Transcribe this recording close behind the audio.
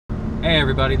Hey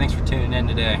everybody, thanks for tuning in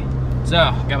today. So,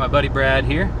 got my buddy Brad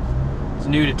here. He's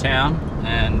new to town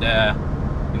and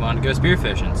he wanted to go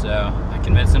spearfishing, so I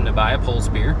convinced him to buy a pole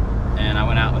spear, and I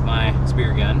went out with my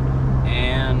spear gun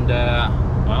and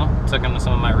well, took him to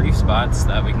some of my reef spots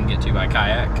that we can get to by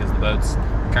kayak because the boat's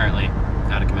currently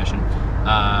out of commission.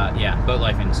 Yeah, boat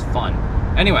lifing is fun.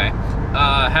 Anyway,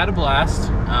 had a blast,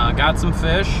 got some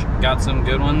fish, got some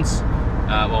good ones,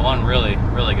 well, one really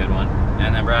good one.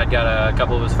 And then Brad got a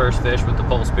couple of his first fish with the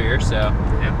pole spear, so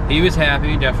yep. He was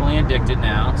happy, definitely addicted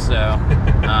now. So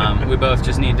we both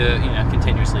just need to,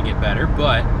 continuously get better.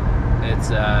 But it's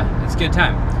a good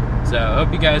time. So I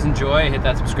hope you guys enjoy. Hit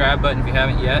that subscribe button if you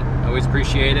haven't yet. Always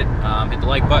appreciate it. Hit the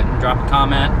like button, drop a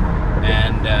comment,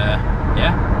 and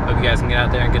yeah, hope you guys can get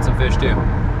out there and get some fish too.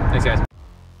 Thanks, guys.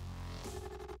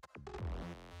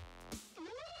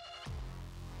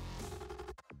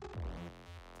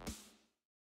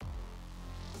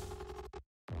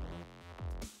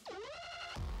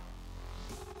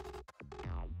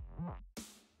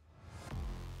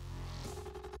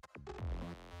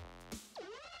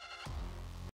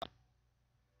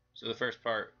 So the first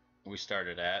part we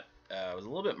started at was a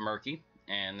little bit murky,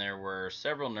 and there were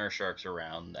several nurse sharks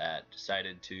around that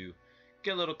decided to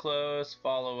get a little close,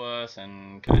 follow us,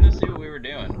 and kind of see what we were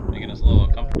doing, making us a little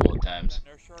uncomfortable at times.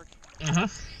 That nurse shark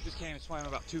just came and swam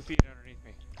about 2 feet underneath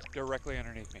me, directly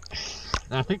underneath me.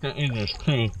 I think that in this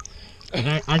too.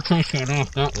 I chased it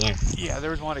off that way. Yeah,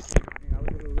 there was one that came. I was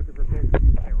looking for fish,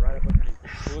 and he came right up underneath me.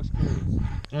 It looks curious.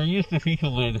 They're used to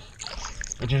fecal lid,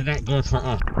 which is not good for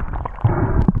us.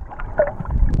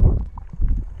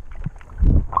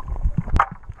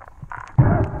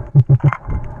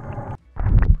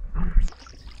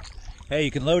 Hey,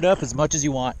 you can load up as much as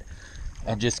you want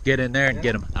and just get in there and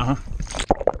get them.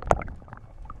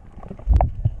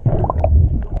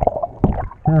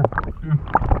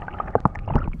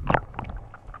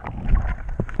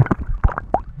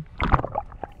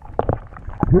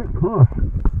 Good push.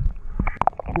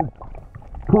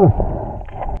 Push.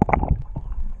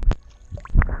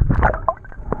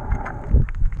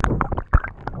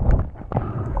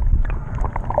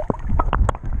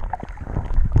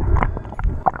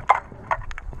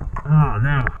 Oh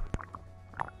no.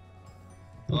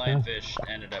 The lionfish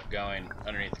ended up going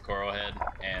underneath the coral head,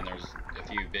 and there's a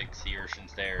few big sea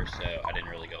urchins there, so I didn't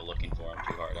really go looking for him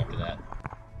too hard after that.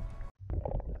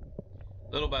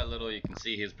 Little by little you can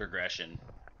see his progression,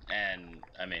 and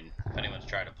I mean, if anyone's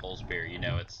tried a pole spear, you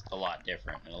know it's a lot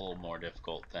different and a little more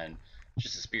difficult than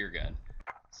just a spear gun.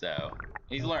 So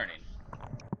he's learning.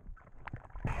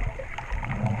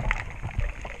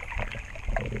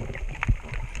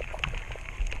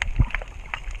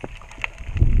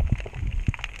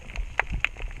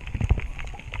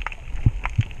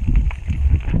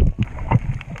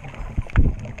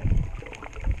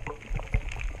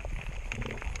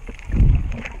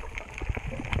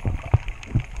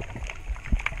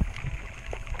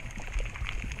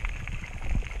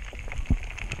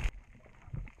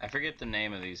 I forget the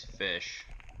name of these fish,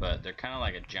 but they're kind of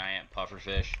like a giant puffer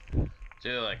fish. It's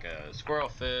either like a squirrel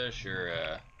fish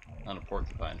or not a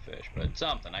porcupine fish, but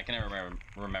something. I can never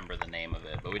remember the name of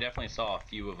it, but we definitely saw a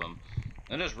few of them.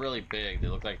 They're just really big. They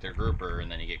look like they're grouper, and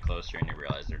then you get closer and you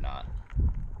realize they're not.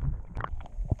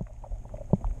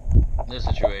 In this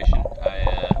situation,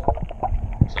 I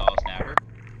saw a snapper.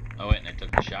 I went and I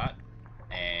took the shot,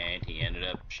 and he ended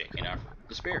up shaking off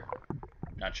the spear.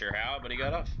 Not sure how, but he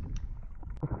got off.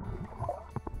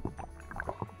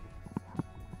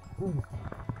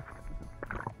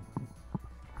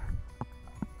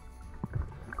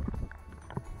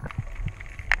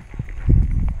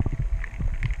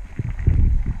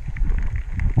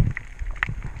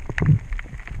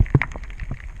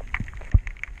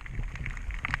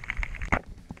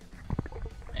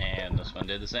 And this one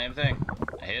did the same thing.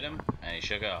 I hit him, and he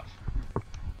shook off.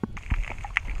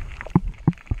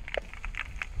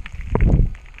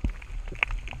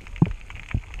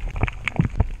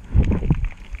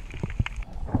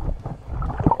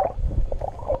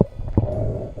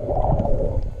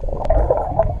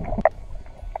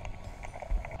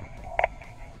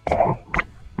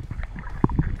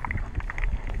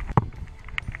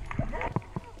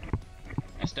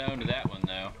 I stoned that one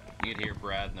though. You could hear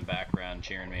Brad in the background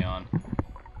cheering me on.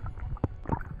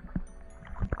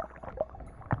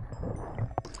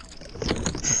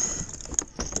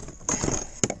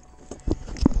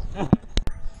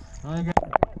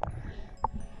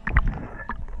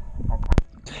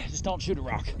 Just don't shoot a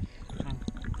rock.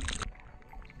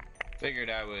 Figured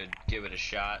I would give it a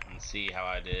shot and see how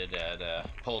I did at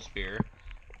pole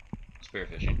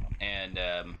spearfishing. And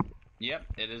yep,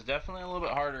 it is definitely a little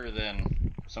bit harder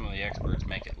than some of the experts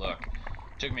make it look.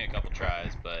 Took me a couple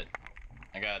tries, but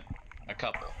I got a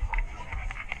couple.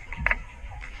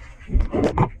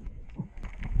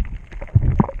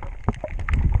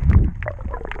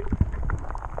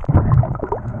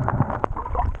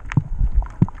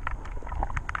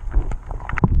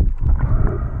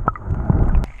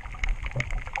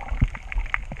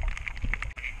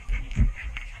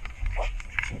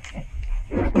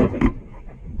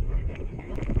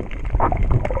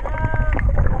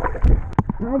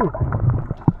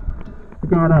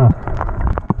 Got up.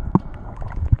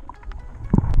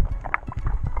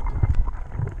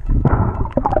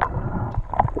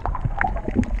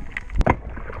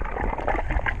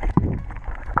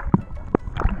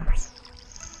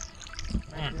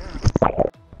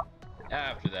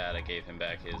 After that, I gave him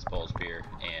back his pole spear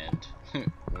and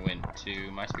went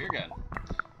to my spear gun,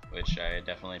 which I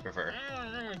definitely prefer.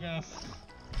 Oh, there we go.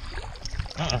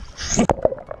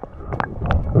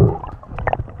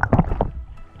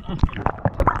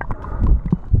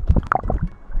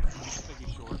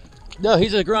 No,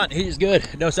 he's a grunt. He's good.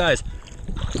 No size.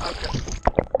 Okay.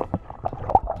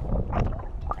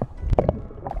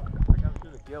 I got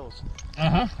through the gills.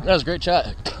 That was a great shot.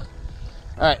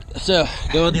 All right, so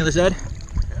go on the other side.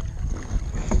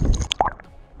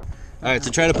 All right, so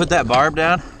try to put that barb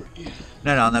down.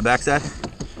 No, on the back side.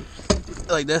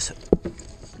 Like this.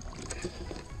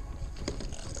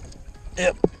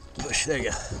 Yep. Push. There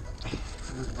you go.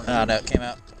 Oh, no, it came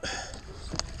out.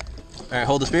 All right,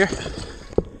 hold the spear.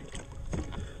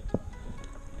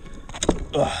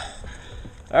 Ugh.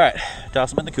 All right,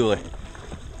 toss them in the cooler.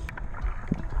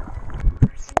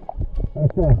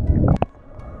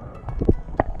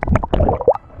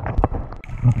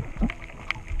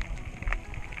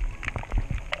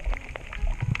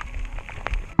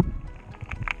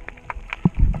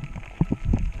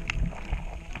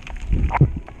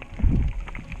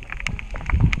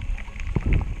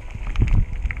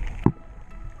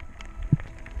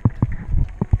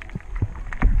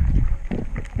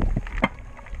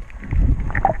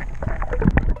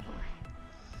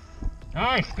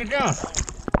 Nice, good job.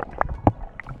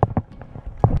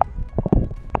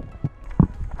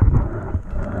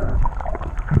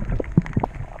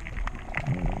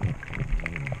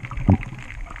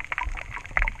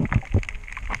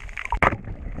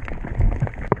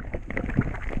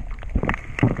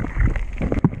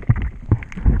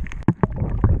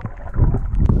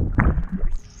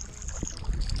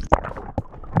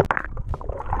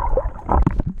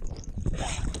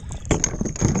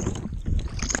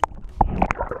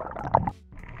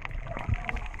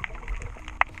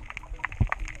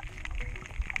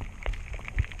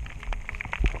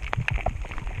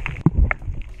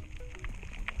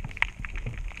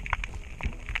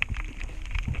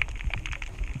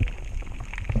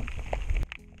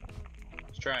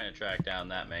 Trying to track down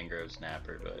that mangrove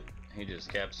snapper, but he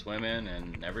just kept swimming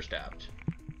and never stopped.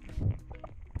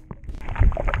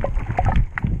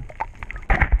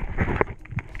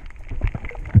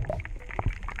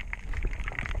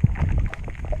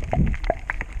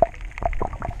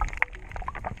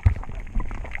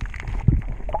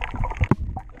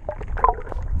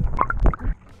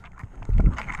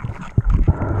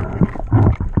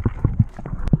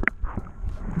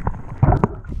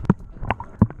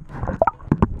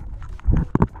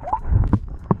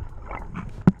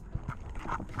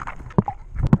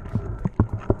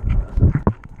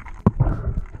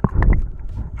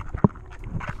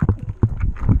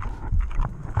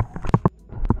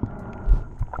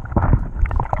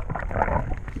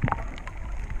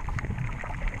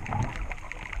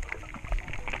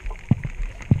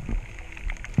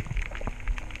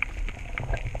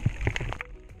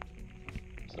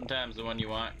 Sometimes the one you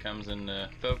want comes into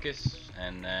focus,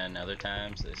 and then other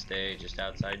times they stay just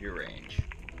outside your range.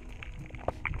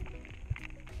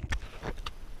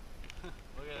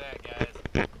 Look at that,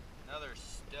 guys. Another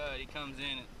stud. He comes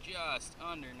in at just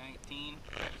under 19.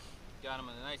 Got him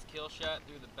a nice kill shot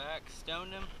through the back,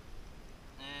 stoned him.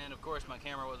 And of course my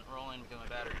camera wasn't rolling because my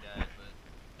battery died, but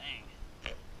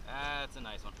dang. That's a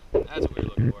nice one. That's what we were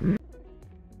looking for.